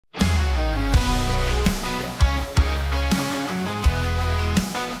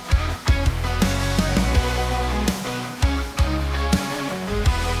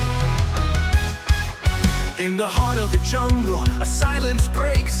In the heart of the jungle, a silence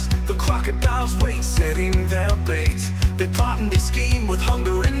breaks. The crocodiles wait, setting their bait. They plot and they scheme with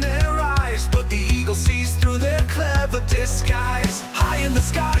hunger in their eyes, but the eagle sees through their clever disguise. High in the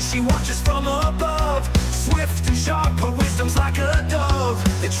sky, she watches from above. Swift and sharp, her wisdom's like a dove.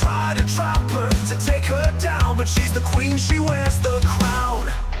 They try to trap her, to take her down, but she's the queen, she wears the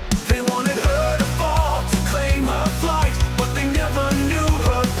crown. They wanted her to fall, to claim her flight, but they never knew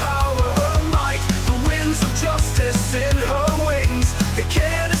her power, her might. The winds of justice in her wings, they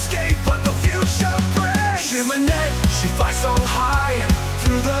can't escape what the future brings. Shimenet, she flies so high,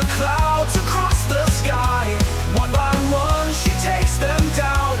 through the clouds, across the sky. One by one, she takes them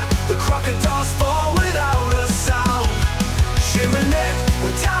down. The crocodiles fall without a sound. Shimenet,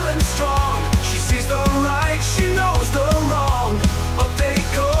 with talent strong, she sees the right, she knows the wrong. Up they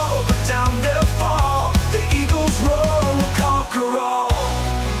go, but down they'll fall. The eagles roar, will conquer all.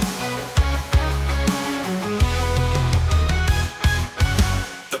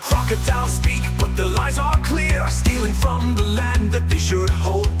 The crocodiles speak, but the lies are clear, stealing from the land that they should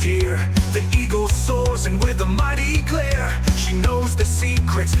hold dear. The eagle soars, and with a mighty glare, she knows the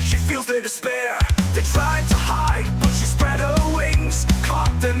secrets, she feels their despair. They tried to hide, but she spread her wings,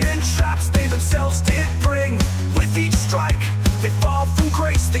 caught them in traps they themselves did bring. With each strike, they fall from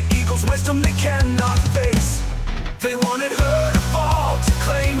grace. The eagle's wisdom they cannot face. They wanted her to fall, to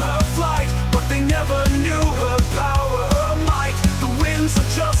claim her flight, but they never knew her power, her might. The winds of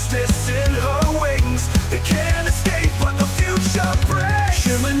justice in her wings, they can't escape what the future brings.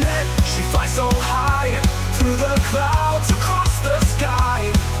 Shimenet, she flies so high, through the clouds, across the sky.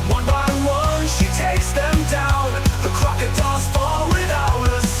 One by one, she takes them down. The crocodiles fall without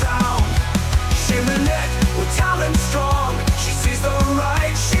a sound. Shimenet, with talent strong, she sees the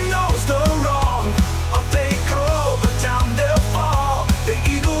right, she knows the wrong. Up they go, but down they'll fall. The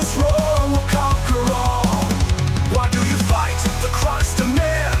eagles roar, will conquer all. Why do you fight? The crocs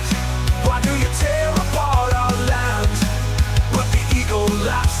demand. Why do you tear apart our land? But the eagle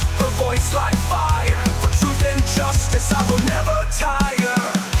laughs, her voice like fire. For truth and justice I will never tire.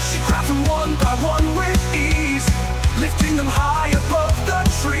 She grabs them one by one with ease, lifting them high above the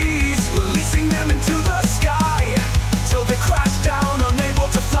trees, releasing them into the sky, till they crash down, unable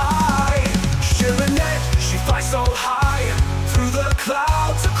to fly. Shimenet, she flies so high, through the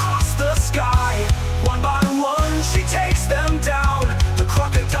clouds, across the sky. One by one, she takes them down. The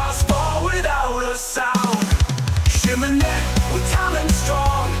crocodiles fall without a sound. Shimenet, with talent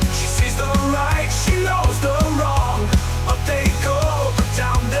strong, she sees the right, she knows the wrong. Up they go, but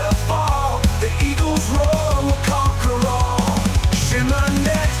down they'll fall. The eagles roar, will conquer all.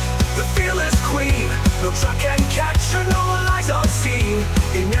 Shimenet, the fearless queen, no track can